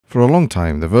For a long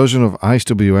time, the version of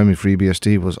IceWM in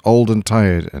FreeBSD was old and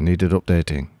tired and needed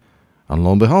updating. And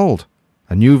lo and behold,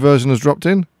 a new version has dropped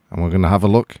in, and we're going to have a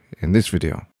look in this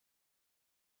video.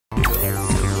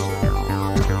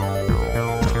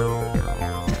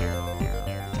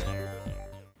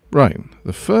 Right,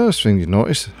 the first thing you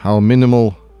notice how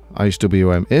minimal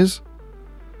IceWM is,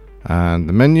 and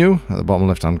the menu at the bottom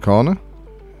left hand corner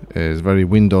is very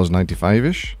Windows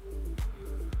 95-ish.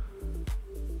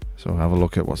 So have a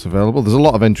look at what's available. There's a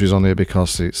lot of entries on here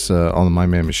because it's on my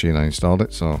main machine I installed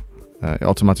it, so it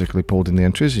automatically pulled in the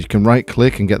entries. You can right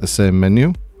click and get the same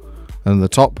menu, and the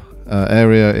top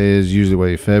area is usually where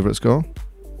your favorites go.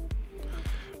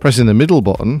 Pressing the middle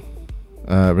button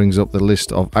brings up the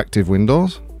list of active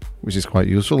windows, which is quite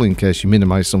useful in case you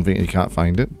minimize something and you can't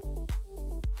find it.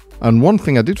 And one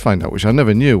thing I did find out, which I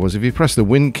never knew, was if you press the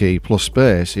Win key plus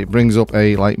space, it brings up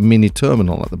a mini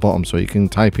terminal at the bottom, so you can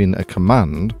type in a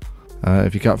command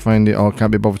if you can't find it or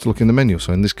can't be bothered to look in the menu.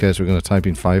 So in this case, we're going to type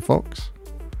in Firefox,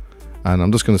 and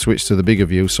I'm just going to switch to the bigger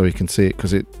view so you can see it,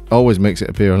 because it always makes it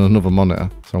appear on another monitor.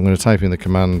 So I'm going to type in the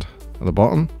command at the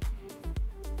bottom,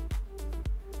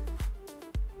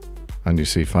 and you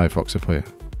see Firefox appear.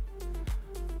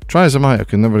 Try as I might, I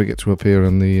can never get to appear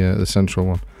on the central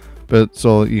one. But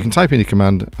so you can type in your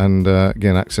command and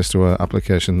gain access to an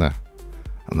application there,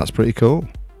 and that's pretty cool.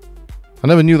 I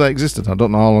never knew that existed. I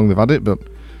don't know how long they've had it, but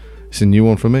it's a new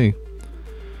one for me.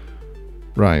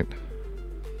 Right.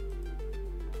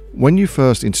 When you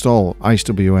first install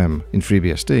IceWM in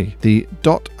FreeBSD, the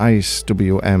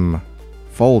 .icewm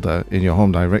folder in your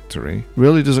home directory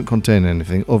really doesn't contain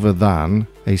anything other than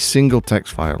a single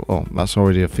text file. Oh, that's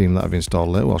already a theme that I've installed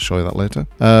later. I'll show you that later.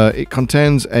 It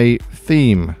contains a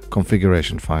theme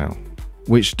configuration file,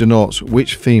 which denotes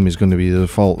which theme is going to be the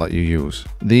default that you use.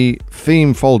 The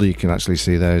theme folder you can actually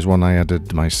see there is one I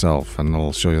added myself, and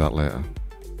I'll show you that later.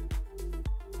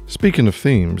 Speaking of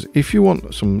themes, if you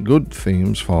want some good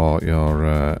themes for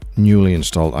your newly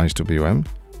installed IceWM,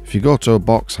 if you go to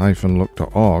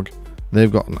box-look.org,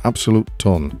 they've got an absolute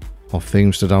ton of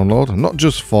themes to download, and not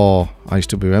just for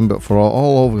IceWM, but for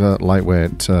all over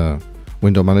lightweight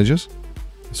window managers.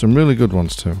 Some really good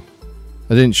ones too.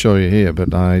 I didn't show you here,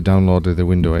 but I downloaded the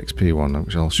Windows XP one,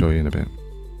 which I'll show you in a bit.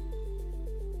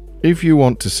 If you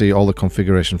want to see all the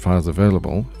configuration files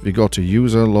available, if you go to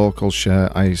User Local Share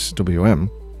IceWM,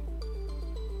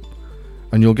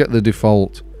 and you'll get the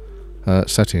default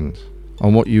settings.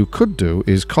 And what you could do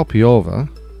is copy over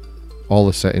all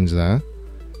the settings there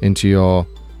into your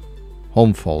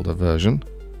home folder version,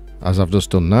 as I've just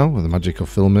done now with the magic of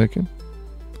filmmaking,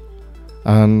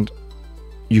 and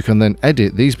you can then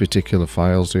edit these particular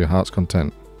files to your heart's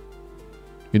content.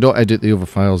 You don't edit the other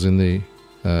files in the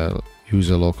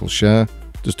user local share,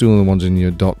 just do the ones in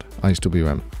your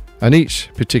 .icewm, and each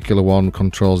particular one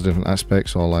controls different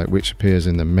aspects, or like which appears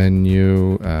in the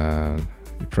menu, your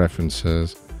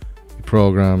preferences, your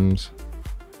programs,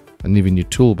 and even your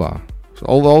toolbar. So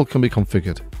all can be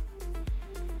configured.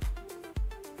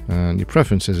 And your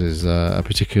preferences is a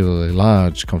particularly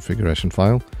large configuration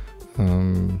file.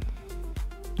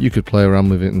 You could play around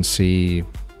with it and see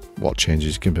what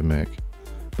changes can be made.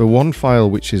 But one file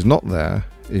which is not there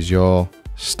is your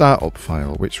startup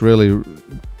file, which really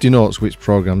denotes which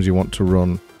programs you want to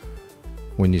run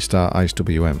when you start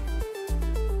IceWM.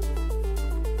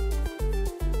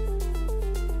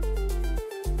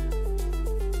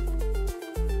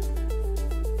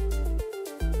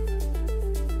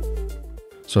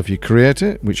 So if you create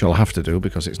it, which you'll have to do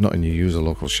because it's not in your user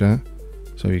local share,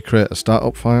 so you create a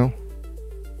startup file,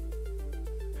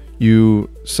 you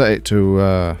set it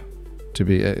to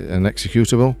be an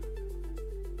executable.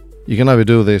 You can either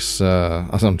do this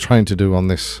as I'm trying to do on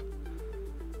this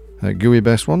GUI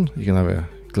based one. You can either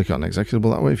click on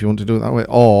executable that way if you want to do it that way,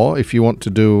 or if you want to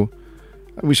do,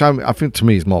 which I think to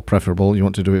me is more preferable, you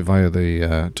want to do it via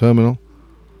the terminal.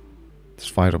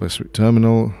 Just fire up a script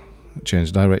terminal,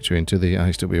 change directory into the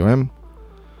IceWM,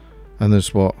 and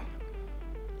there's what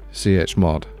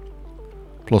chmod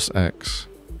 +X,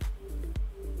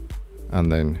 and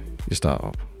then you start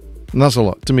up. And that's a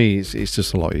lot. To me, it's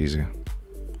just a lot easier.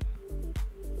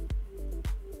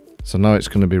 So now it's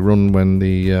going to be run when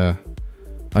the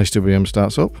IceWM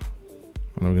starts up,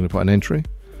 and I'm going to put an entry.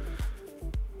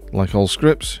 Like all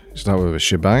scripts, you start with a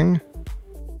shebang,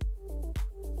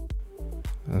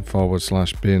 and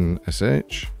 /bin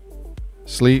sh,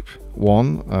 sleep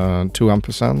 1 and 2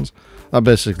 ampersands. That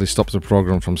basically stops the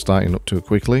program from starting up too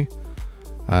quickly.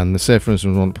 And the say, for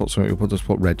instance, we want to put something, we'll just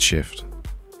put redshift,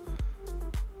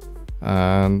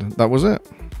 and that was it.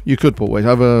 You could put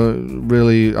whatever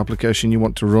really application you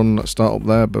want to run start up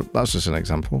there, but that's just an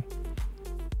example.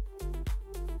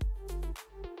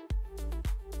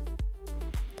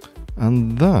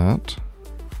 And that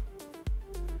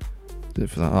is it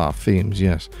for that. Themes,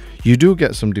 yes. You do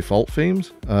get some default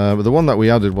themes, but the one that we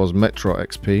added was Metro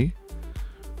XP,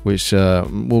 which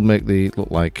will make the look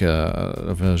like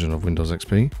a version of Windows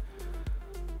XP.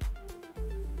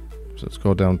 So let's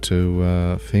go down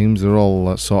to themes. They're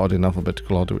all sorted in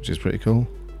alphabetical order, which is pretty cool.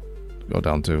 Go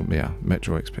down to, yeah,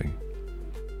 Metro XP.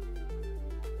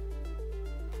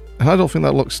 And I don't think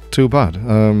that looks too bad.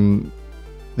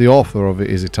 The author of it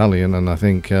is Italian, and I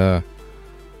think a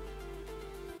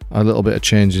little bit of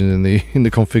changing in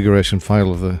the configuration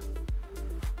file of the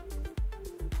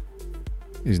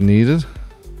is needed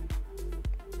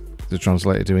to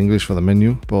translate it to English for the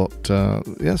menu, but yeah,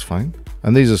 it's fine.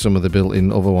 And these are some of the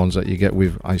built-in other ones that you get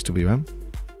with IceWM.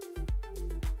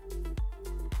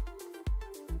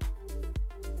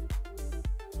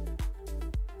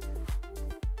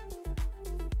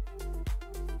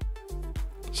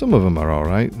 Some of them are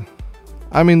alright.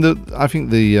 I mean, I think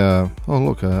the oh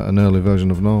look, an early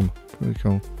version of GNOME, pretty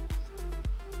cool.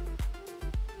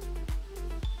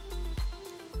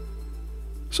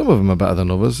 Some of them are better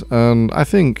than others, and I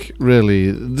think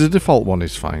really the default one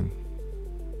is fine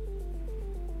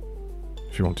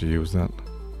if you want to use that.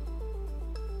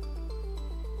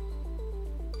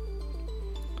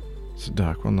 It's a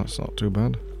dark one, that's not too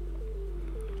bad.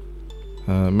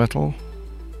 Metal,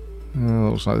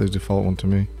 looks like the default one to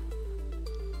me.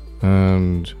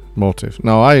 And Motif.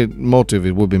 Now, Motif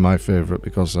it would be my favourite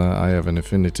because I have an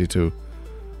affinity to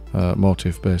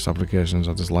Motif-based applications.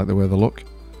 I just like the way they look.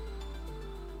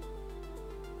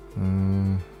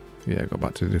 Yeah, go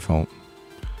back to the default.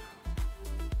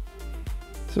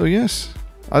 So yes,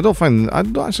 I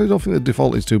actually don't think the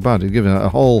default is too bad. It's given a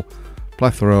whole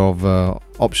plethora of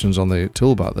options on the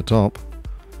toolbar at the top.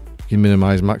 You can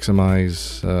minimise,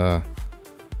 maximise,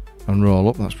 and roll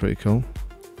up. That's pretty cool.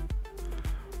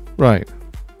 Right,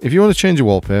 if you want to change your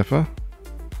wallpaper,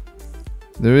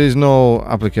 there is no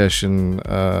application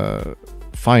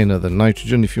finer than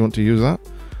Nitrogen if you want to use that,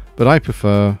 but I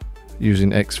prefer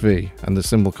using XV, and the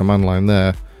simple command line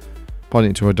there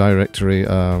pointing to a directory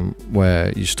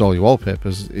where you store your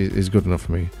wallpapers is good enough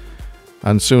for me.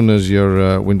 And as soon as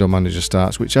your window manager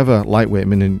starts, whichever lightweight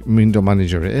window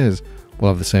manager it is, will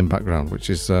have the same background, which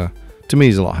is to me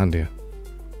is a lot handier.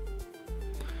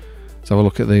 Let's have a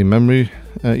look at the memory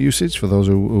usage for those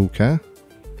who care.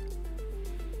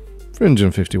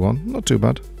 351, not too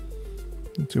bad.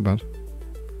 Not too bad.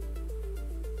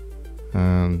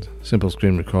 And simple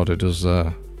screen recorder does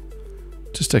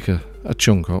just take a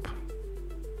chunk up.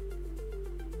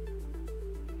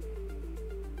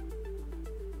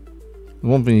 The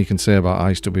one thing you can say about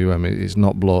IceWM is it's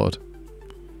not bloated.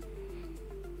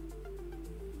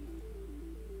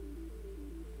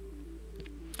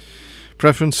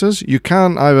 Preferences, you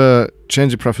can either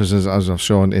change the preferences as I've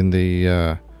shown in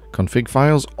the config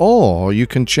files, or you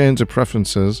can change the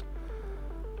preferences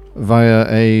via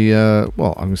a,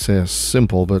 well, I'm going to say a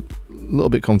simple but a little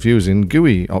bit confusing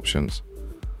GUI options.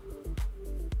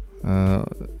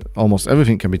 Almost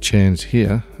everything can be changed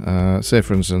here. Say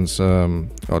for instance, I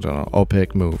don't know,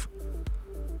 opaque move.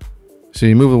 So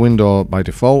you move a window by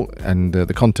default and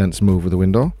the contents move with the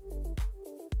window.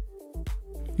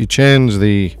 You change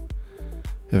the,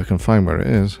 if I can find where it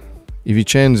is, if you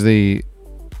change the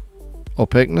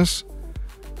opaqueness,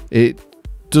 it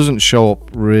doesn't show up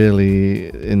really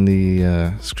in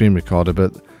the screen recorder,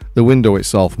 but the window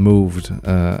itself moved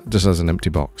just as an empty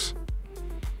box.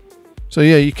 So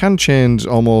yeah, you can change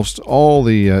almost all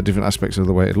the different aspects of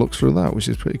the way it looks through that, which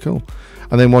is pretty cool.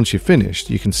 And then once you've finished,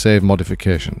 you can save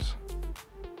modifications.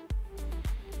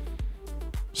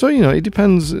 So you know, it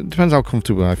depends how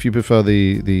comfortable you are. If you prefer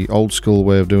the old school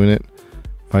way of doing it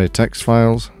via text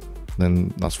files,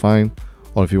 then that's fine.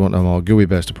 Or if you want a more GUI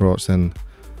based approach, then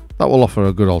that will offer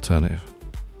a good alternative.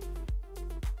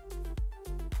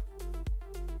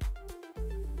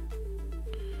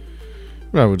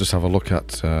 Right, we'll just have a look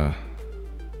at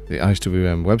the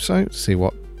IceWM website, see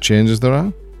what changes there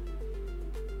are,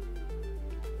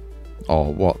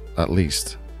 or what at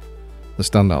least the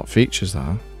standout features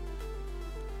are.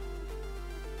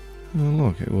 Oh,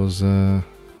 look, it was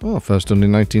first done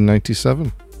in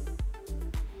 1997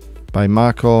 by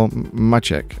Marko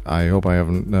Maciek. I hope I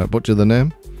haven't butchered the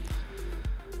name.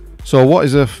 So what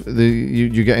is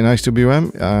you get in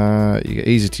IceWM? You get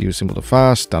easy to use, simple to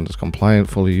fast, standards compliant,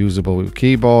 fully usable with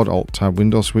keyboard, Alt-Tab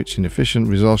window switching, efficient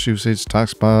resource usage,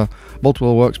 taskbar,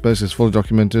 multiple workspaces fully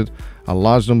documented, a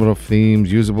large number of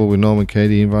themes, usable with GNOME and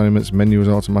KDE environments, menus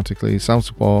automatically, sound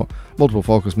support, multiple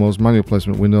focus modes, manual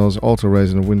placement windows, auto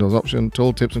raising of windows option,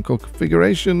 tooltips and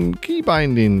configuration, key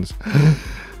bindings.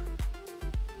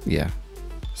 Yeah,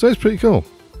 so it's pretty cool.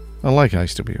 I like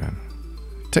IceWM.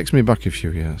 It takes me back a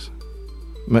few years.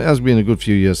 It has been a good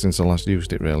few years since I last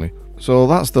used it, really. So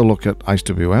that's the look at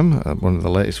IceWM, one of the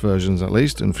latest versions at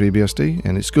least, in FreeBSD,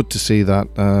 and it's good to see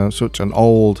that such an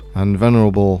old and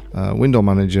venerable window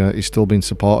manager is still being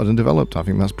supported and developed. I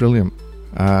think that's brilliant.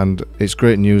 And it's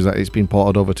great news that it's been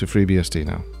ported over to FreeBSD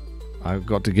now. I've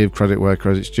got to give credit where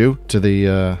credit's due to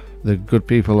the good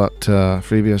people at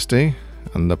FreeBSD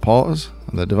and the porters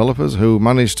and the developers who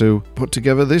managed to put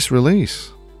together this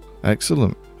release.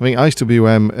 Excellent. I think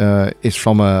IceWM is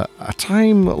from a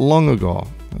time long ago.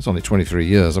 It's only 23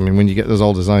 years. I mean, when you get as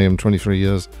old as I am, 23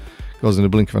 years goes in a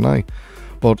blink of an eye.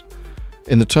 But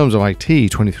in the terms of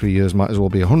IT, 23 years might as well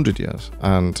be 100 years.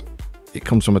 And it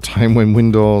comes from a time when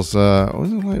Windows,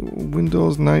 was it like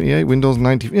Windows 98, Windows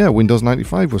 90, yeah, Windows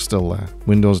 95 was still there.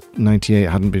 Windows 98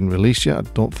 hadn't been released yet, I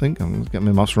don't think. I'm getting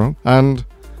my maths wrong. And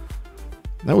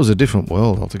that was a different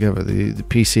world altogether. The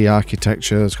PC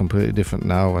architecture is completely different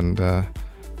now, and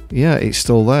yeah, it's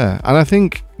still there. And I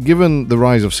think, given the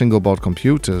rise of single-board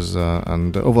computers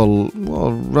and other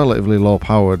relatively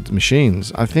low-powered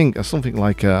machines, I think something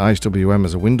like IceWM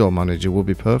as a window manager would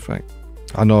be perfect.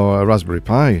 I know a Raspberry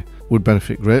Pi would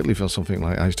benefit greatly from something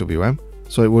like IceWM,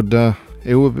 so it would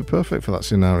be perfect for that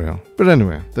scenario. But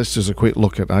anyway, that's just a quick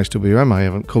look at IceWM. I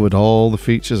haven't covered all the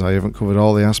features, I haven't covered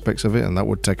all the aspects of it, and that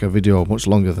would take a video much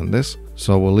longer than this.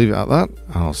 So we'll leave it at that,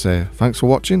 and I'll say thanks for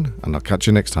watching, and I'll catch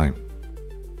you next time.